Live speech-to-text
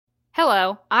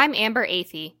Hello, I'm Amber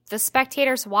Athey, The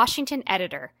Spectator's Washington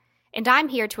editor, and I'm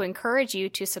here to encourage you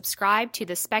to subscribe to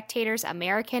The Spectator's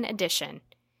American edition.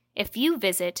 If you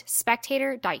visit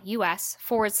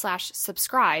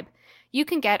spectator.us/subscribe, you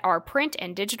can get our print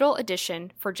and digital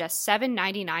edition for just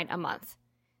 $7.99 a month.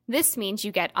 This means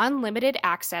you get unlimited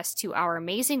access to our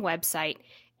amazing website,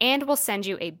 and we'll send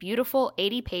you a beautiful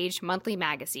 80-page monthly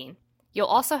magazine. You'll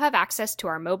also have access to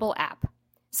our mobile app.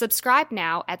 Subscribe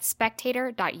now at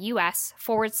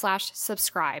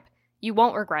spectator.us/subscribe. You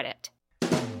won't regret it.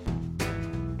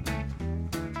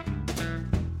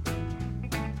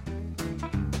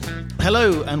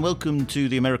 Hello and welcome to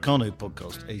the Americano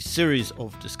podcast, a series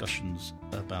of discussions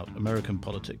about American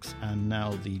politics and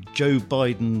now the Joe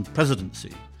Biden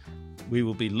presidency. We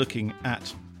will be looking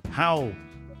at how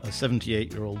a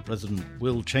 78-year-old president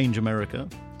will change America,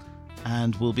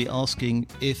 and we'll be asking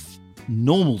if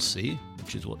normalcy,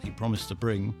 which is what he promised to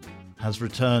bring, has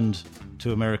returned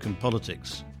to American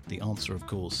politics. The answer, of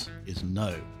course, is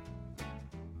no.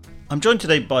 I'm joined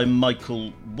today by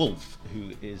Michael Wolff,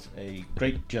 who is a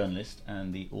great journalist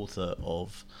and the author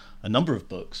of a number of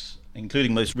books,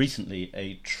 including most recently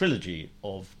a trilogy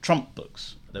of Trump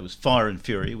books. There was Fire and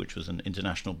Fury, which was an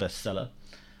international bestseller.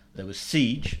 There was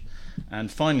Siege.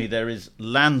 And finally, there is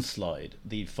Landslide,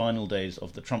 the final days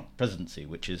of the Trump presidency,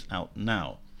 which is out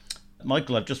now.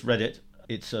 Michael, I've just read it.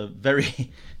 It's a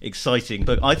very exciting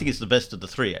book. I think it's the best of the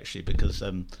three, actually, because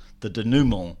the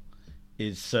denouement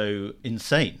is so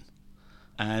insane.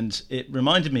 And it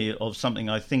reminded me of something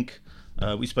I think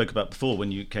we spoke about before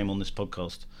when you came on this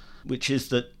podcast, which is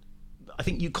that I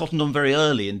think you cottoned on very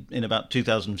early in about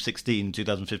 2016,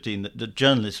 2015, that the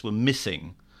journalists were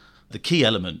missing the key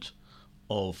element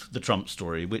of the Trump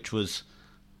story, which was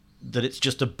that it's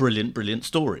just a brilliant, brilliant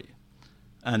story.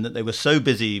 And that they were so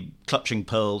busy clutching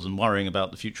pearls and worrying about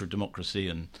the future of democracy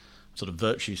and sort of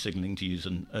virtue signalling, to use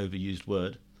an overused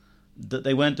word, that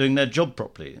they weren't doing their job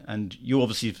properly. And you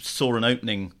obviously saw an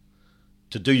opening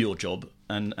to do your job,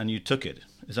 and you took it.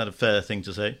 Is that a fair thing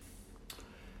to say?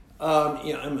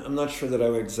 I'm not sure that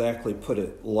I would exactly put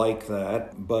it like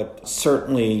that, but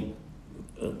certainly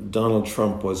Donald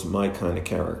Trump was my kind of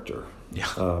character. Yeah.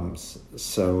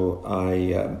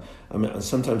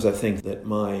 Sometimes I think that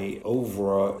my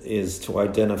oeuvre is to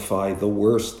identify the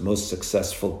worst, most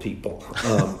successful people,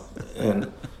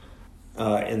 and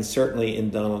certainly in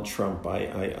Donald Trump,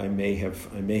 I may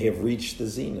have reached the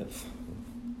zenith.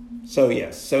 So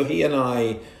yes, so he and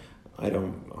I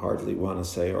don't hardly want to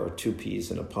say are two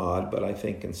peas in a pod, but I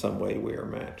think in some way we are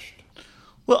matched.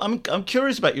 Well, I'm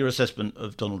curious about your assessment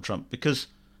of Donald Trump because,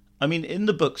 I mean, in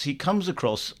the books, he comes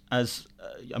across as,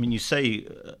 you say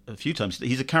a few times that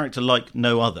he's a character like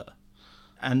no other,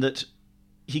 and that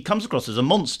he comes across as a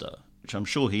monster, which I'm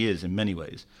sure he is in many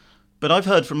ways. But I've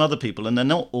heard from other people, and they're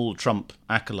not all Trump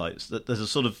acolytes, that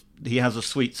there's he has a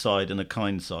sweet side and a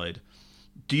kind side.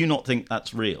 Do you not think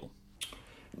that's real?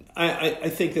 I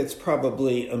think that's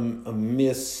probably a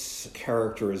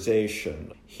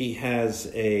mischaracterization. He has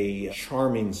a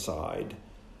charming side,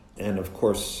 and of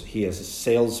course he has a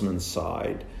salesman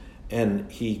side, and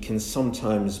he can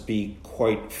sometimes be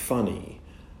quite funny.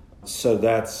 So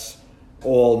that's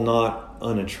all not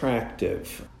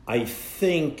unattractive. I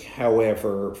think,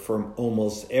 however, from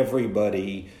almost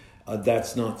everybody,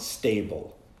 that's not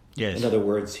stable. Yes. In other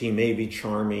words, he may be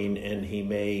charming and he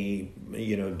may,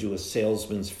 do a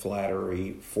salesman's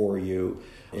flattery for you,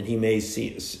 and he may say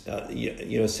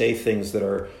things that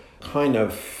are kind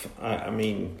of,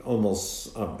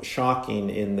 almost shocking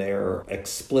in their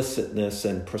explicitness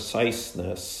and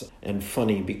preciseness, and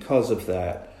funny because of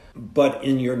that. But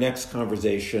in your next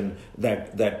conversation,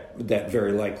 that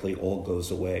very likely all goes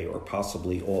away, or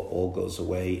possibly all goes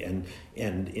away, and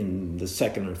in the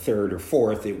second or third or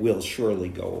fourth, it will surely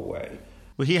go away.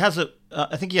 Well,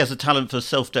 I think he has a talent for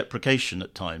self-deprecation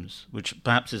at times, which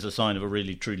perhaps is a sign of a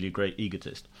really, truly great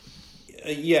egotist.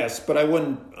 Yes, but I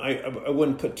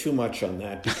wouldn't put too much on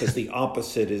that, because the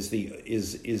opposite is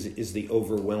the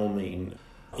overwhelming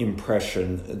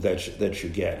impression that you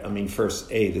get. First,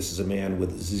 this is a man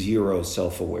with zero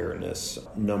self-awareness,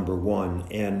 number one,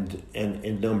 and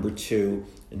number two,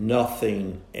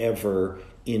 nothing ever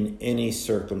in any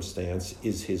circumstance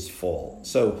is his fault.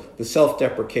 So the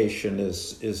self-deprecation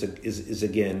is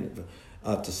again,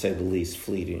 to say the least,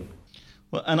 fleeting.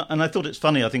 Well, and I thought it's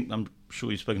funny. I'm sure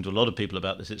you've spoken to a lot of people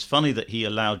about this. It's funny that he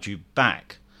allowed you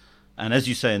back. And as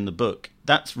you say in the book,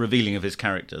 that's revealing of his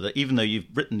character, that even though you've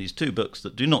written these two books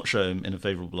that do not show him in a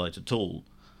favourable light at all,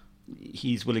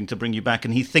 he's willing to bring you back,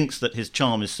 and he thinks that his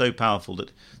charm is so powerful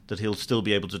that he'll still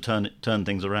be able to turn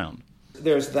things around.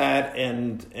 there's that,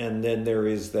 and then there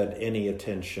is that any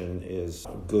attention is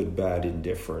good, bad,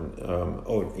 indifferent.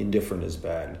 Indifferent is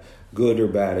bad. Good or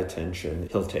bad attention,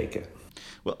 he'll take it.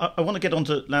 Well, I want to get on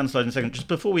to Landslide in a second. Just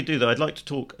before we do that, I'd like to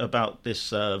talk about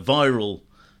this viral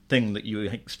thing that you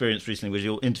experienced recently with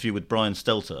your interview with Brian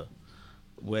Stelter,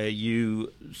 where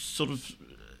you sort of,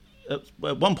 at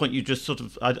one point you just sort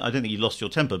of, I don't think you lost your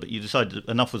temper, but you decided that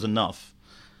enough was enough.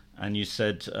 And you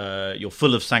said, you're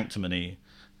full of sanctimony,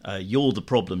 you're the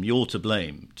problem, you're to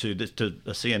blame, to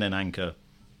a CNN anchor.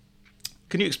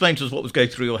 Can you explain to us what was going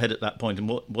through your head at that point and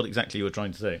what exactly you were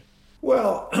trying to say?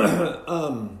 Well,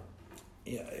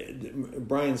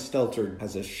 Brian Stelter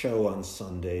has a show on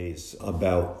Sundays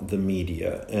about the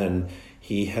media, and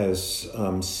he has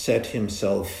set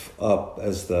himself up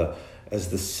as the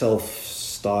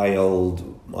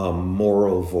self-styled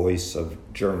moral voice of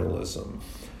journalism.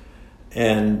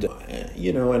 And,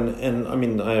 and I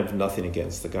mean, I have nothing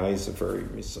against the guy. He's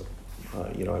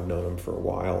I've known him for a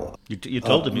while. You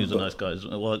told him he was a nice guy.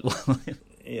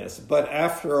 Yes, but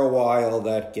after a while,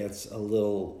 that gets a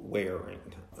little wearing.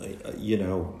 And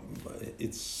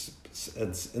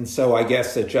so I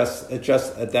guess it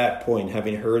just at that point,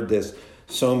 having heard this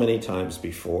so many times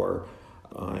before,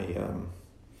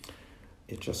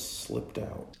 it just slipped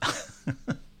out.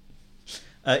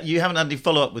 You haven't had any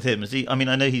follow up with him, is he? I mean,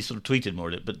 I know he sort of tweeted more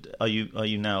of it, but are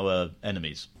you now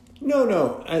enemies?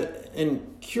 No.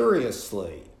 And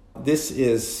curiously, this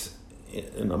is,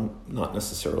 and I'm not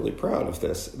necessarily proud of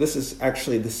this, this is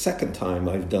actually the second time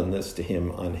I've done this to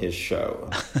him on his show.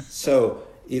 So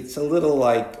it's a little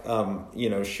like,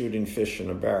 shooting fish in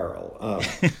a barrel.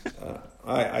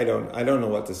 I don't know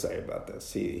what to say about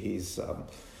this. He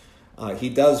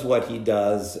does what he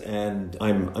does, and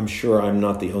I'm sure I'm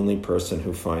not the only person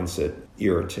who finds it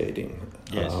irritating.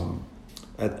 Yes.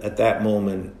 At that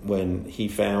moment when he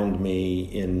found me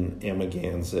in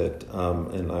Amagansett,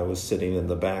 and I was sitting in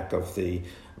the back of the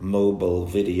mobile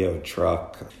video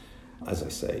truck, as I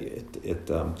say,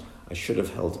 I should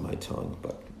have held my tongue,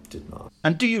 but did not.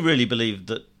 And do you really believe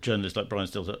that journalists like Brian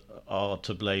Stelter are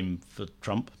to blame for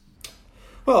Trump?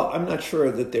 Well, I'm not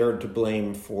sure that they're to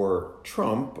blame for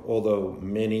Trump, although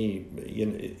many,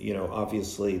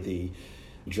 obviously the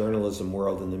journalism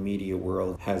world and the media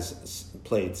world has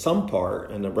played some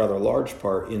part, and a rather large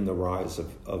part, in the rise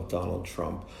of Donald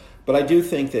Trump. But I do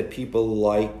think that people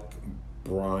like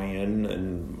Brian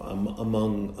and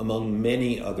among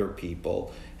many other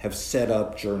people have set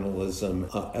up journalism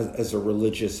as a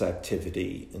religious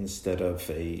activity instead of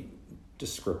a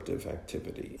descriptive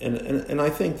activity, and I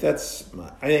think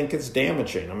it's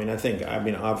damaging.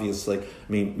 Obviously,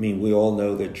 we all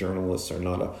know that journalists are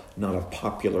not a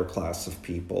popular class of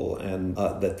people, and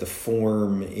that the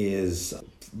form is,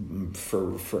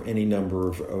 for any number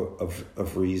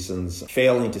of reasons,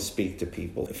 failing to speak to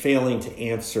people, failing to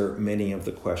answer many of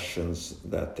the questions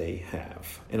that they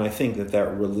have. And I think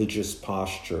that religious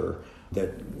posture,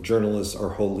 that journalists are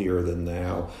holier than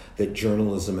thou, that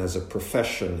journalism as a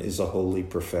profession is a holy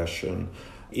profession,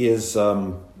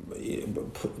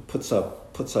 puts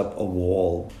up a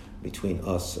wall between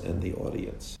us and the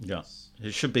audience. Yeah,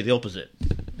 it should be the opposite.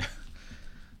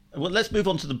 Well, let's move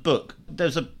on to the book.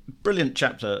 There's a brilliant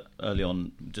chapter early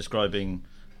on describing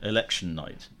election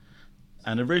night.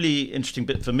 And a really interesting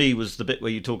bit for me was the bit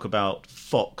where you talk about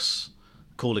Fox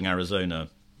calling Arizona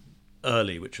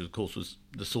early, which of course was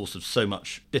the source of so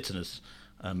much bitterness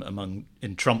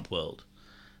in Trump world.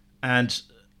 And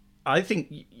I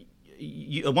think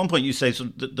at one point you say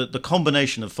sort of the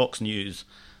combination of Fox News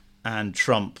and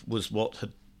Trump was what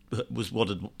had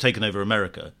taken over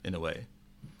America in a way.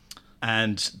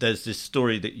 And there's this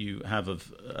story that you have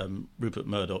of Rupert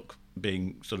Murdoch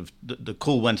being sort of the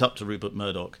call went up to Rupert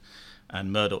Murdoch,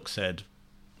 and Murdoch said,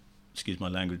 excuse my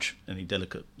language, any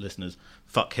delicate listeners,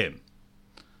 fuck him.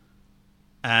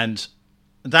 And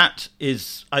that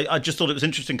is, I just thought it was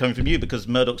interesting coming from you, because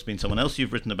Murdoch's been someone else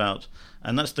you've written about,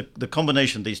 and that's the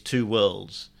combination of these two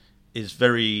worlds is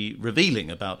very revealing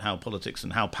about how politics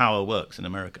and how power works in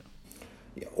America.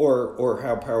 Or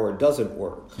how power doesn't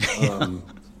work.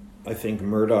 I think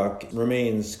Murdoch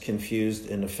remains confused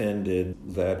and offended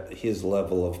that his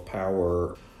level of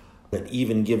power, that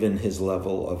even given his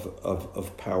level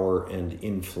of power and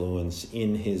influence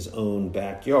in his own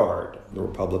backyard, the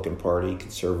Republican Party,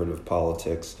 conservative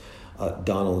politics,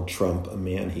 Donald Trump, a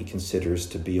man he considers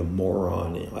to be a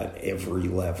moron at every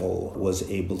level, was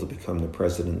able to become the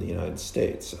president of the United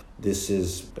States. This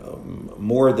is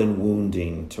more than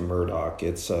wounding to Murdoch.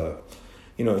 It's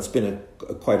it's been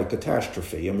quite a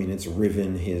catastrophe. I mean, it's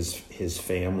riven his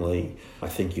family. I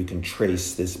think you can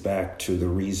trace this back to the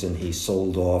reason he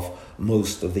sold off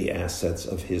most of the assets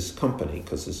of his company,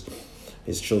 because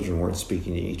his children weren't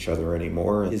speaking to each other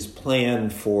anymore. His plan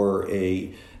for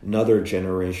another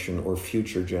generation or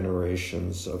future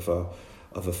generations of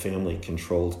a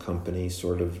family-controlled company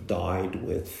sort of died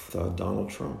with Donald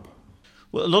Trump.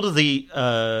 Well, a lot of the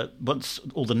once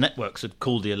all the networks had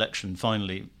called the election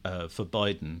finally for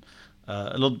Biden,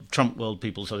 a lot of Trump world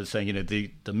people started saying,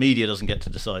 the media doesn't get to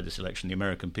decide this election, the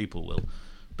American people will.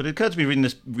 But it occurred to me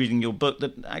reading your book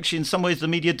that actually in some ways the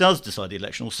media does decide the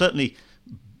election, or certainly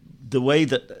the way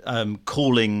that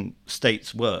calling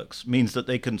states works means that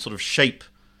they can sort of shape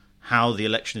how the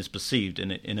election is perceived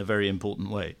in a very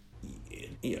important way.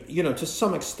 To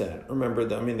some extent. Remember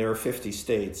that, there are 50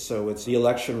 states, so it's the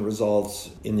election results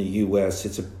in the U.S.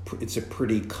 It's a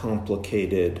pretty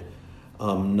complicated,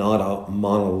 not a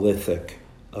monolithic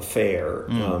affair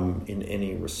in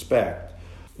any respect.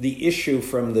 The issue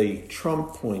from the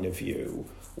Trump point of view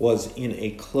was in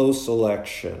a close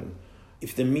election.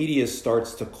 If the media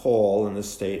starts to call in the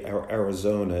state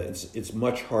Arizona, it's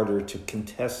much harder to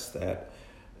contest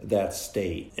that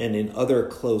state. And in other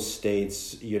close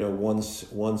states,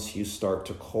 once you start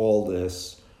to call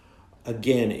this,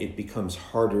 again, it becomes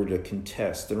harder to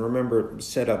contest. And remember,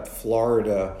 set up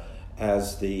Florida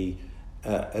as in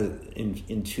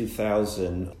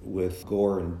 2000 with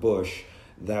Gore and Bush,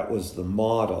 that was the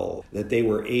model, that they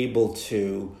were able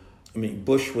to,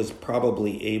 Bush was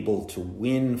probably able to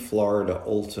win Florida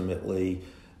ultimately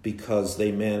because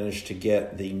they managed to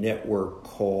get the network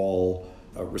call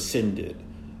rescinded.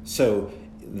 So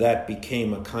that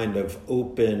became a kind of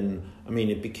open,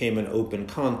 it became an open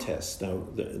contest. Now,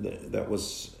 that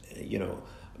was,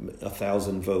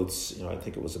 1,000 votes, I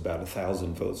think it was about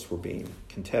 1,000 votes were being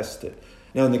contested.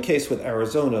 Now, in the case with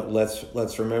Arizona,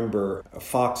 let's remember,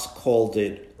 Fox called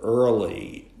it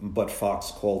early, but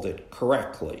Fox called it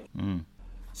correctly.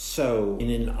 So in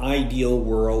an ideal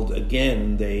world,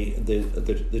 again,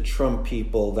 the Trump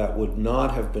people, that would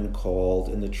not have been called,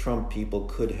 and the Trump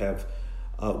people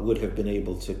would have been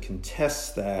able to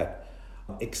contest that,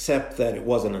 except that it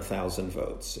wasn't 1,000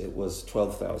 votes. It was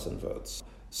 12,000 votes.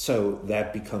 So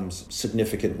that becomes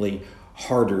significantly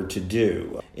harder to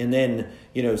do. And then,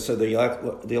 so the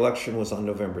election was on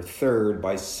November 3rd.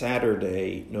 By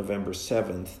Saturday, November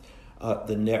 7th,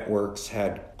 the networks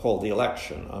had called the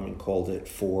election. Called it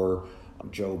for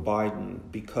Joe Biden,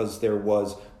 because there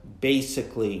was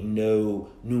basically no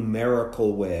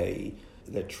numerical way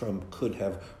that Trump could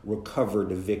have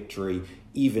recovered a victory,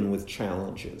 even with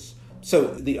challenges. So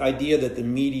the idea that the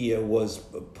media was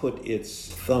put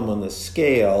its thumb on the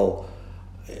scale,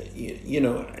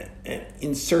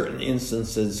 in certain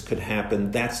instances could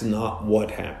happen. That's not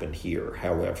what happened here,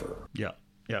 however. Yeah.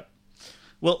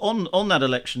 Well, on that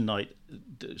election night,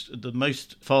 the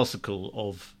most farcical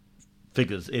of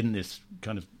figures in this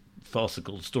kind of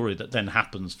farcical story that then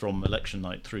happens from election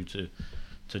night through to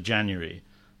January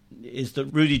is that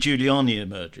Rudy Giuliani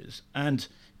emerges. And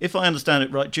if I understand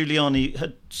it right, Giuliani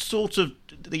had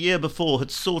the year before,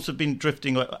 had been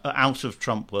drifting out of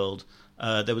Trump world.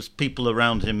 There was people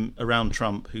around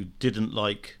Trump who didn't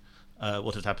like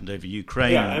what had happened over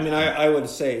Ukraine. Yeah, I would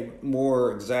say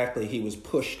more exactly, he was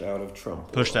pushed out of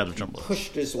Trump world.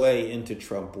 Pushed his way into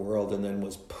Trump world and then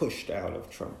was pushed out of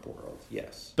Trump world,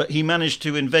 yes. But he managed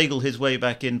to inveigle his way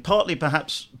back in, partly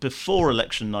perhaps before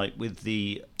election night with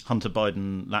the Hunter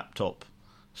Biden laptop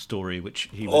story, which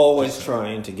he was always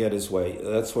trying to get his way.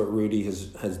 That's what Rudy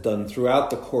has done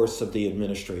throughout the course of the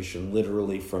administration.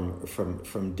 Literally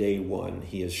from day one,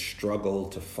 he has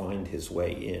struggled to find his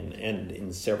way in, and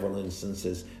in several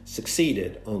instances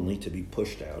succeeded, only to be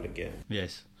pushed out again.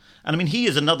 Yes, and he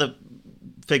is another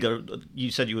figure.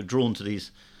 You said you were drawn to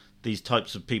these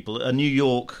types of people.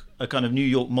 A kind of New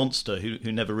York monster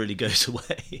who never really goes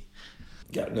away.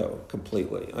 Yeah, no,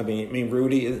 completely.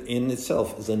 Rudy in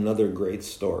itself is another great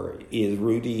story.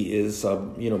 Rudy is,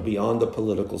 beyond the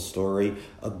political story,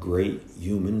 a great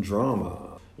human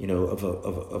drama.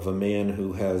 Of a man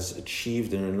who has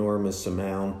achieved an enormous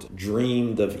amount,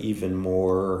 dreamed of even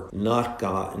more, not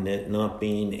gotten it, not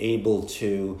being able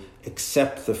to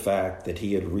accept the fact that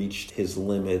he had reached his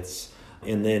limits,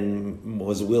 and then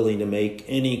was willing to make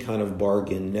any kind of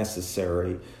bargain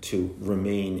necessary to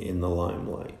remain in the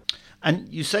limelight.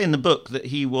 And you say in the book that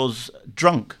he was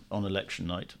drunk on election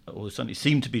night, or certainly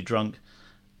seemed to be drunk,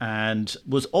 and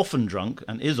was often drunk,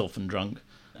 and is often drunk,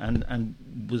 and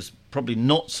was probably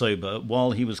not sober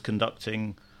while he was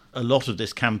conducting a lot of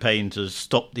this campaign to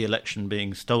stop the election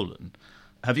being stolen.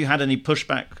 Have you had any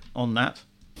pushback on that?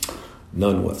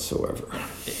 None whatsoever.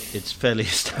 It's fairly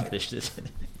established, isn't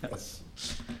it? Yes.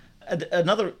 And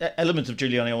another element of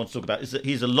Giuliani I want to talk about is that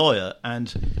he's a lawyer,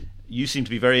 and you seem to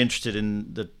be very interested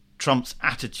in Trump's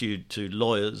attitude to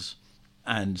lawyers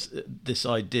and this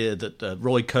idea that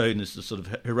Roy Cohn is the sort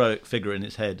of heroic figure in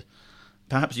his head.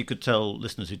 Perhaps you could tell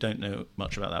listeners who don't know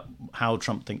much about that how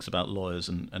Trump thinks about lawyers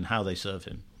and how they serve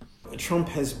him. Trump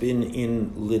has been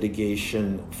in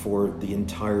litigation for the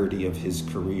entirety of his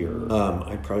career.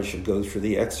 I probably should go through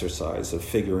the exercise of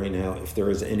figuring out if there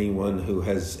is anyone who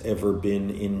has ever been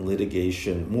in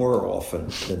litigation more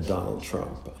often than Donald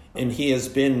Trump. And he has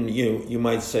been, you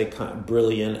might say, kind of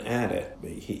brilliant at it.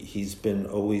 He's been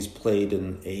always played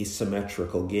an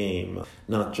asymmetrical game,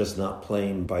 not just not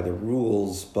playing by the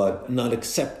rules, but not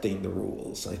accepting the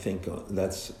rules. I think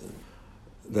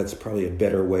that's probably a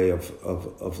better way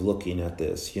of looking at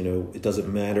this. It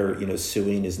doesn't matter,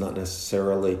 suing is not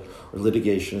necessarily, or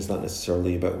litigation is not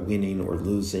necessarily about winning or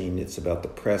losing. It's about the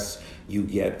press you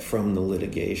get from the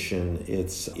litigation.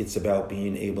 It's about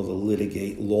being able to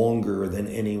litigate longer than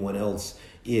anyone else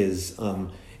is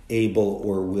able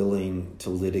or willing to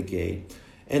litigate.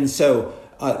 And so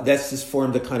that's just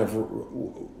formed a kind of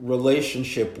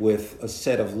relationship with a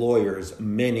set of lawyers,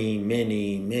 many,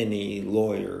 many, many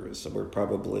lawyers. We're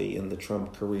probably in the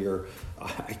Trump career,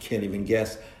 I can't even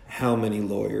guess how many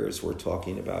lawyers we're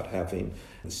talking about having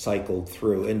cycled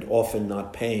through, and often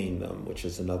not paying them, which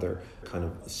is another kind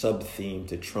of sub-theme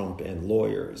to Trump and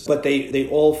lawyers. But they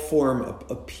all form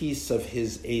a piece of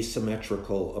his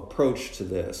asymmetrical approach to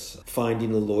this,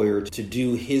 finding a lawyer to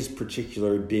do his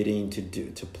particular bidding,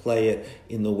 to play it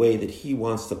in the way that he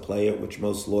wants to play it, which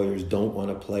most lawyers don't want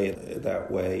to play it that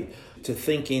way, to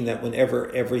thinking that whenever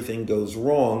everything goes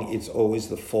wrong, it's always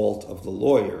the fault of the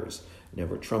lawyers.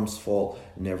 Never Trump's fault,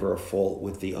 never a fault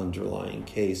with the underlying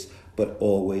case, but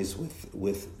always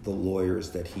with the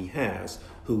lawyers that he has,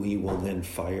 who he will then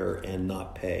fire and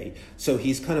not pay. So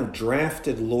he's kind of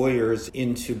drafted lawyers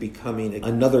into becoming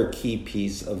another key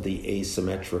piece of the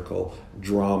asymmetrical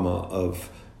drama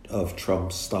of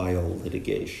Trump-style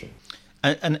litigation.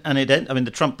 And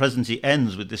the Trump presidency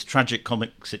ends with this tragic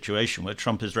comic situation where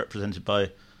Trump is represented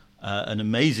by an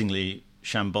amazingly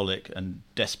shambolic and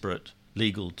desperate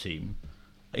legal team,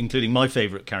 including my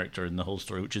favourite character in the whole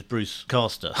story, which is Bruce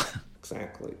Castor.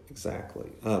 Exactly.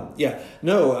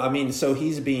 So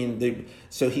he's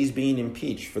being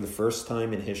impeached for the first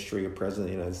time in history. A president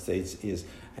of the United States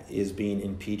is being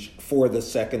impeached for the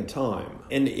second time,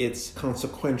 and it's a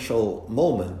consequential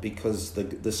moment because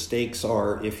the stakes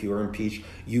are, if you are impeached,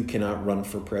 you cannot run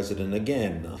for president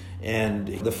again. And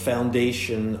the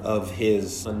foundation of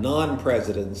his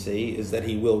non-presidency is that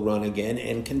he will run again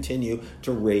and continue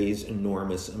to raise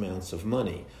enormous amounts of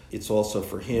money. It's also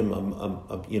for him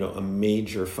a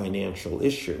major financial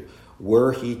issue.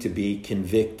 Were he to be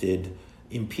convicted,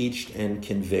 impeached and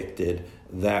convicted,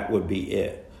 that would be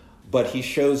it. But he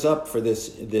shows up for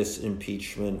this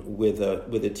impeachment with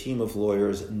a team of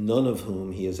lawyers, none of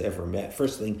whom he has ever met.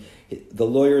 First thing, the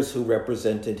lawyers who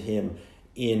represented him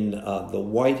in the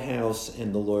White House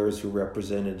and the lawyers who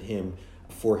represented him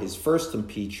for his first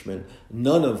impeachment,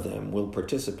 none of them will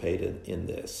participate in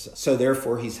this. So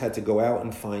therefore, he's had to go out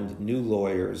and find new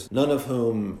lawyers, none of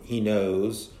whom he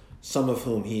knows, some of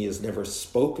whom he has never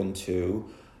spoken to,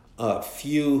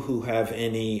 few who have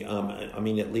any,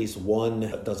 at least one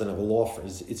doesn't have a law firm.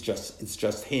 It's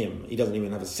just him. He doesn't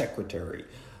even have a secretary.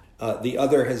 The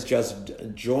other has just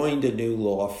joined a new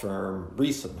law firm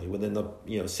recently, within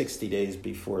the 60 days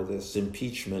before this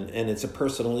impeachment, and it's a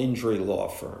personal injury law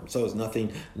firm. So it's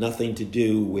nothing to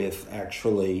do with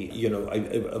actually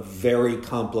a very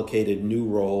complicated new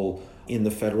role in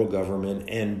the federal government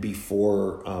and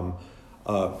before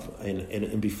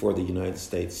and before the United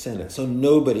States Senate. So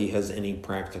nobody has any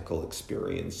practical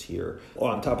experience here.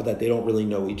 On top of that, they don't really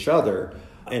know each other.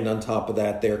 And on top of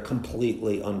that, they're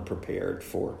completely unprepared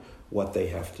for what they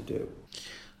have to do.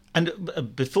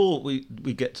 And before we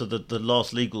get to the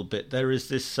last legal bit, there is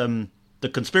this the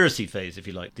conspiracy phase, if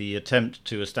you like, the attempt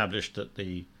to establish that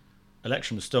the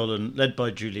election was stolen, led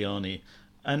by Giuliani.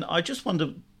 And I just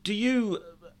wonder, do you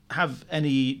have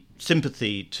any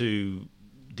sympathy to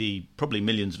the probably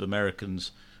millions of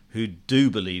Americans who do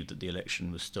believe that the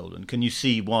election was stolen? Can you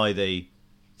see why they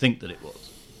think that it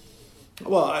was?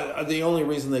 Well, the only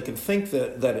reason they can think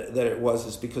that it was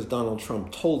is because Donald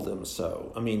Trump told them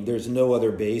so. I mean, there's no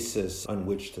other basis on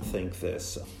which to think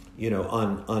this.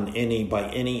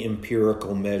 By any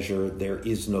empirical measure, there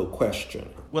is no question.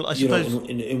 Well, I suppose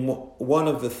in one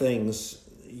of the things,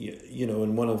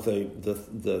 in one of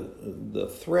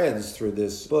the threads through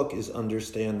this book is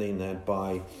understanding that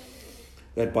by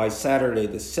that by Saturday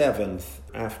the 7th,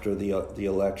 after the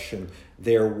election,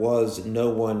 there was no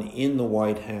one in the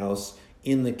White House,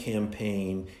 in the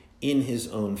campaign, in his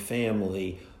own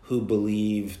family, who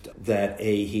believed that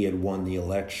A, he had won the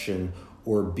election,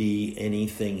 or B,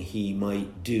 anything he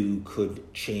might do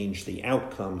could change the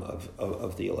outcome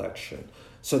of the election.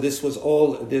 So this was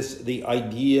all this, the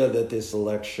idea that this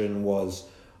election was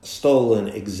stolen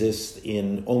exists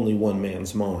in only one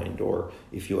man's mind, or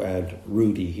if you add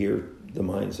Rudy here, the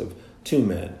minds of two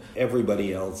men.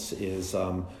 Everybody else is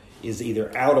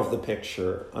either out of the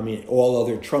picture. I mean, all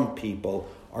other Trump people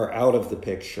are out of the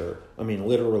picture. I mean,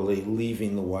 literally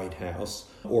leaving the White House,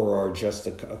 or are just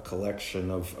a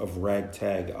collection of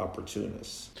ragtag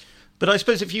opportunists. But I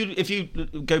suppose if you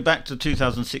go back to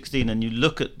 2016 and you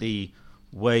look at the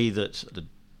way that the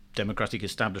Democratic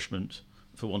establishment,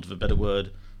 for want of a better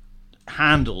word,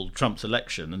 handled Trump's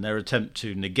election and their attempt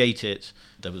to negate it,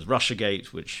 there was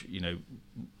Russiagate, which, you know,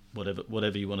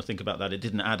 whatever you want to think about that, it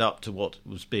didn't add up to what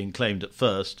was being claimed at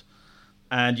first.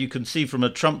 And you can see from a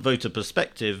Trump voter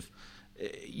perspective,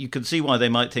 you can see why they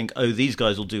might think, oh, these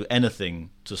guys will do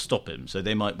anything to stop him. So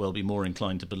they might well be more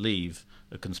inclined to believe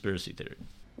a conspiracy theory.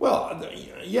 Well,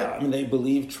 yeah, I mean, they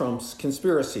believe Trump's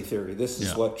conspiracy theory. This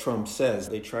is what Trump says.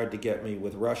 They tried to get me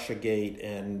with Russiagate,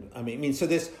 and I mean, so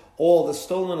all the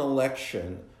stolen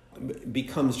election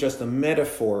becomes just a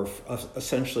metaphor,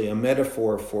 essentially a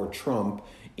metaphor for Trump,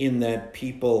 in that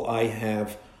I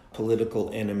have political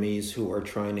enemies who are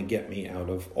trying to get me out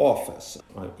of office.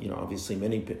 Obviously,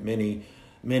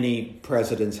 many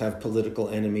presidents have political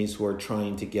enemies who are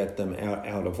trying to get them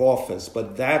out of office,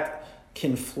 but that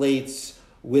conflates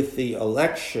with the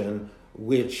election,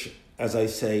 which, as I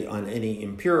say, on any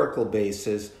empirical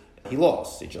basis, he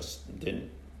lost. He just didn't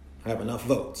have enough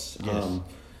votes. Yes.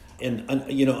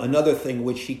 Another thing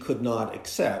which he could not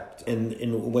accept,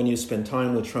 and when you spend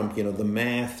time with Trump, the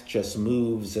math just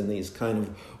moves in these kind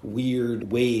of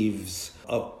weird waves,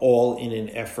 all in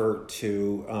an effort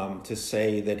to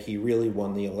say that he really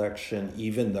won the election,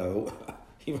 even though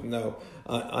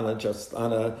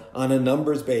on a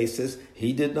numbers basis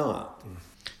he did not.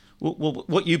 Well,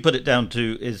 what you put it down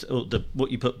to is what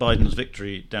you put Biden's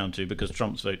victory down to, because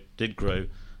Trump's vote did grow,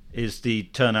 is the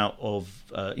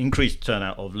increased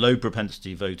turnout of low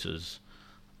propensity voters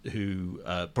who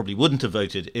probably wouldn't have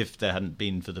voted if there hadn't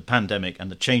been for the pandemic and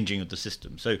the changing of the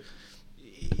system. So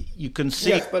you can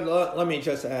see. Yes, but let me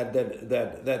just add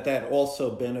that also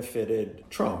benefited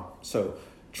Trump. So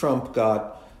Trump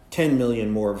got 10 million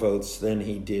more votes than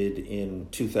he did in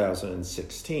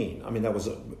 2016. I mean,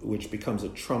 which becomes a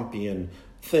Trumpian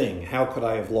thing. How could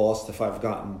I have lost if I've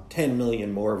gotten 10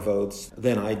 million more votes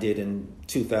than I did in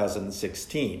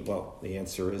 2016? Well, the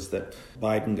answer is that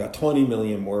Biden got 20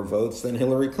 million more votes than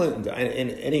Hillary Clinton got.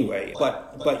 And anyway,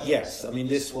 but yes, I mean,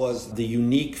 this was the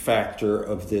unique factor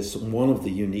of this. One of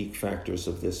the unique factors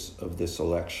of this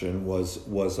election was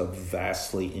a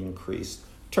vastly increased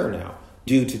turnout,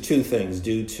 due to two things: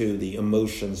 due to the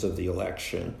emotions of the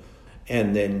election,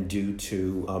 and then due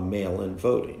to mail-in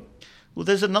voting. Well,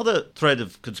 there's another thread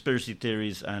of conspiracy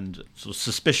theories and sort of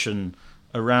suspicion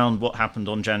around what happened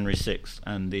on January 6th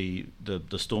and the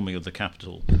storming of the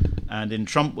Capitol. And in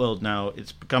Trump world now,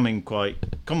 it's becoming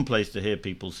quite commonplace to hear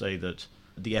people say that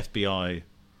the FBI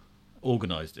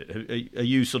organized it. Are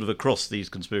you sort of across these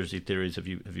conspiracy theories? Have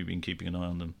you been keeping an eye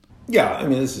on them? Yeah, I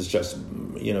mean, this is just,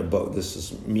 this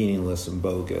is meaningless and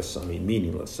bogus. I mean,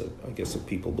 meaningless, I guess if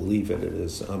people believe it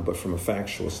is. But from a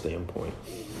factual standpoint,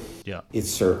 yeah, it's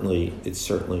certainly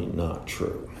not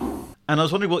true. And I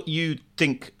was wondering what you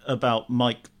think about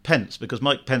Mike Pence, because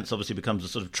Mike Pence obviously becomes a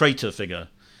sort of traitor figure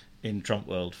in Trump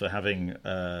world for having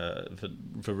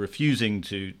for refusing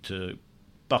to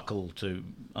buckle to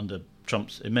under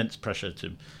Trump's immense pressure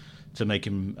to make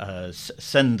him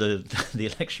send the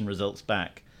election results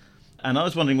back. And I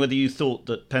was wondering whether you thought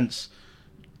that Pence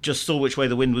just saw which way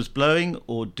the wind was blowing,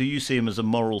 or do you see him as a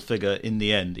moral figure in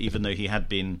the end, even though he had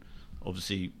been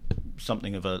obviously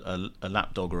something of a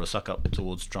lapdog or a suck-up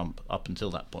towards Trump up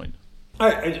until that point?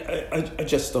 I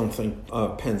just don't think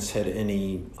Pence had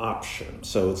any option.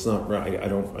 So it's not right.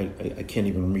 I can't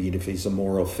even read if he's a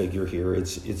moral figure here.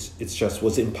 It's just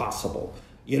was impossible.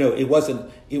 It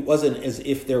wasn't as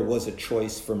if there was a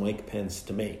choice for Mike Pence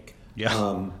to make.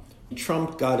 Yeah.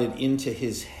 Trump got it into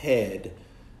his head,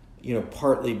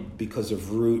 partly because of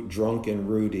drunken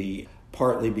Rudy,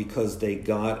 partly because they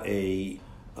got a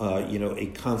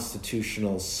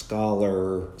constitutional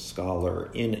scholar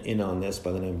in on this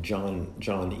by the name of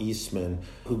John Eastman,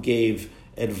 who gave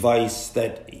advice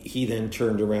that he then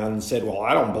turned around and said, well,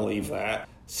 I don't believe that.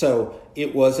 So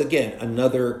it was, again,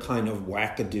 another kind of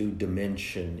wackadoo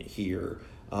dimension here.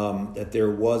 that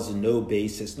there was no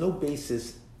basis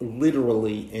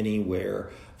literally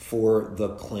anywhere for the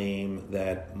claim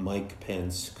that Mike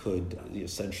Pence could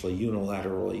essentially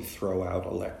unilaterally throw out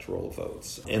electoral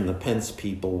votes. And the Pence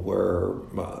people were,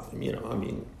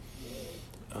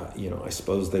 I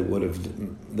suppose they would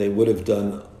have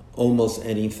done almost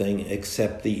anything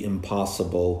except the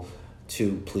impossible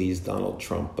to please Donald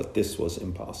Trump, but this was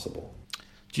impossible.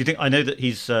 Do you think, I know that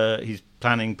he's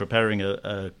preparing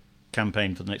a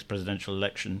campaign for the next presidential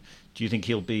election. Do you think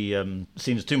he'll be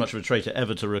seen as too much of a traitor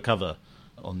ever to recover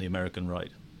on the American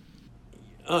right?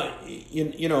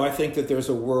 I think that there's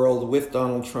a world with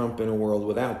Donald Trump and a world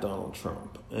without Donald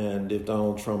Trump. And if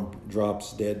Donald Trump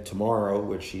drops dead tomorrow,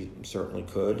 which he certainly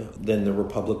could, then the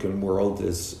Republican world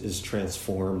is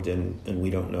transformed, and we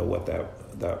don't know what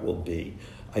that will be.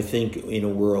 I think in a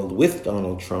world with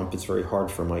Donald Trump, it's very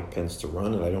hard for Mike Pence to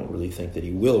run, and I don't really think that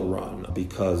he will run,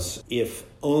 because if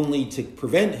only to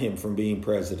prevent him from being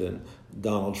president,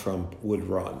 Donald Trump would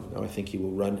run. Now, I think he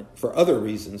will run for other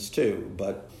reasons too,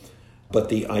 but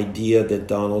the idea that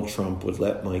Donald Trump would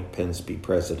let Mike Pence be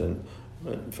president,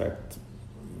 in fact,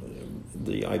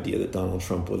 the idea that Donald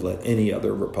Trump would let any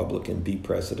other Republican be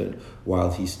president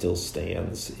while he still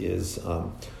stands is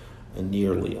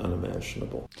nearly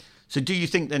unimaginable. So do you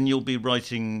think then you'll be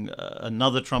writing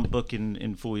another Trump book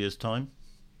in 4 years' time?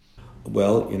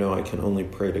 Well, I can only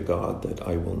pray to God that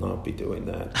I will not be doing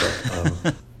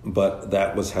that. But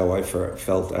that was how I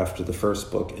felt after the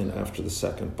first book and after the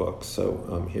second book.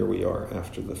 So here we are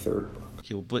after the third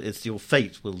book. It's your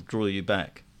fate will draw you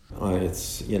back.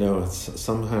 It's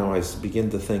somehow I begin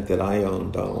to think that I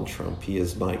own Donald Trump. He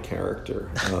is my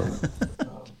character.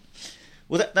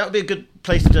 Well, that would be a good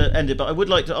place to end it. But I would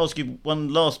like to ask you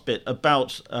one last bit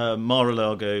about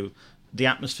Mar-a-Lago, the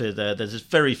atmosphere there. There's this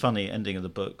very funny ending of the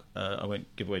book. I won't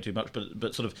give away too much,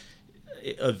 but sort of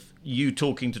you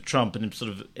talking to Trump and him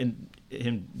sort of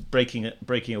him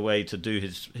breaking away to do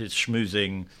his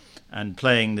schmoozing and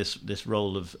playing this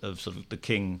role of sort of the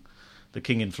king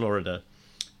in Florida.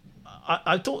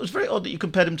 I thought it was very odd that you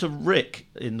compared him to Rick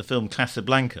in the film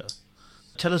Casablanca.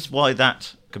 Tell us why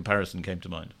that comparison came to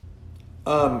mind.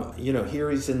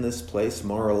 Here he's in this place,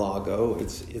 Mar-a-Lago.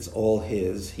 It's all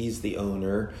his. He's the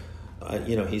owner.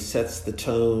 He sets the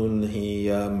tone. He,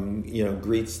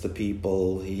 greets the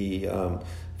people. He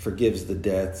forgives the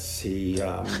debts. He,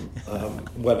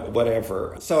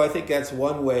 whatever. So I think that's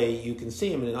one way you can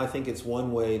see him, and I think it's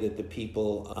one way that the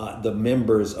people, the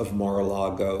members of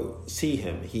Mar-a-Lago, see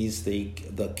him. He's the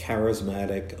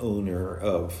charismatic owner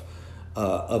of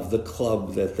the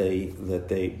club that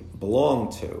they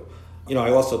belong to.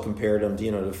 I also compared him,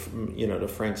 to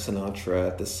Frank Sinatra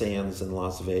at the Sands in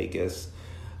Las Vegas,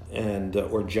 and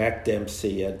or Jack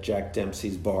Dempsey at Jack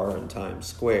Dempsey's bar in Times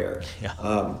Square.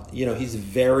 Yeah. He's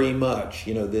very much.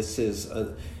 This is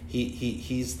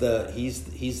he's the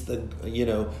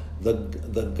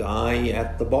guy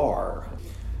at the bar,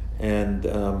 and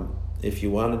if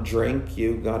you want to drink,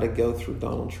 you got to go through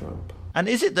Donald Trump. And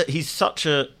is it that he's such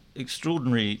a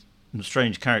extraordinary and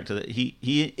strange character that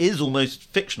he is almost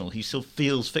fictional? He still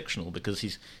feels fictional because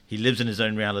he lives in his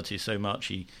own reality so much.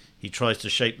 He tries to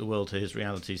shape the world to his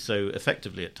reality so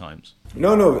effectively at times.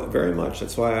 No, very much.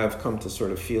 That's why I've come to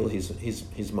sort of feel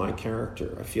he's my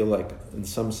character. I feel like in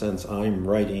some sense I'm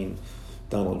writing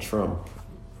Donald Trump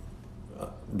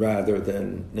rather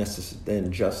than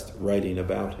just writing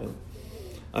about him.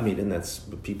 I mean, and that's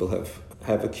people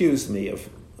have accused me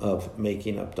of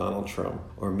making up Donald Trump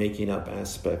or making up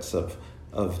aspects of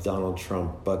Donald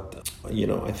Trump. But,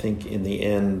 I think in the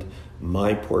end,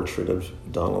 my portrait of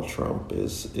Donald Trump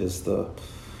is the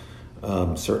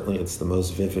certainly it's the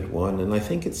most vivid one, and I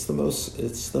think it's the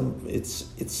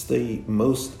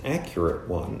most accurate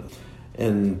one.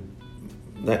 And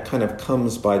that kind of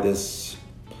comes by this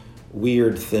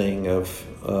weird thing of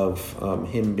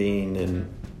him being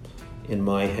in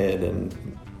my head and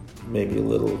maybe a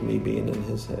little of me being in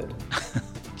his head.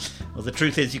 Well, the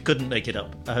truth is you couldn't make it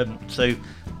up. So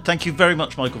thank you very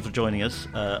much, Michael, for joining us.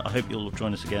 I hope you'll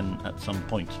join us again at some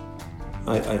point.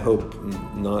 I hope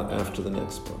not after the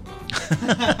next book.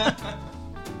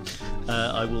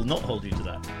 I will not hold you to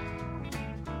that.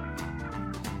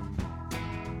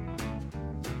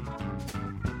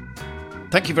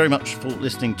 Thank you very much for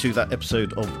listening to that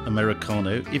episode of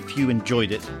Americano. If you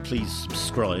enjoyed it, please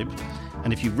subscribe.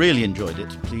 And if you really enjoyed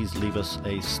it, please leave us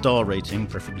a star rating,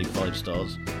 preferably 5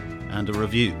 stars, and a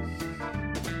review.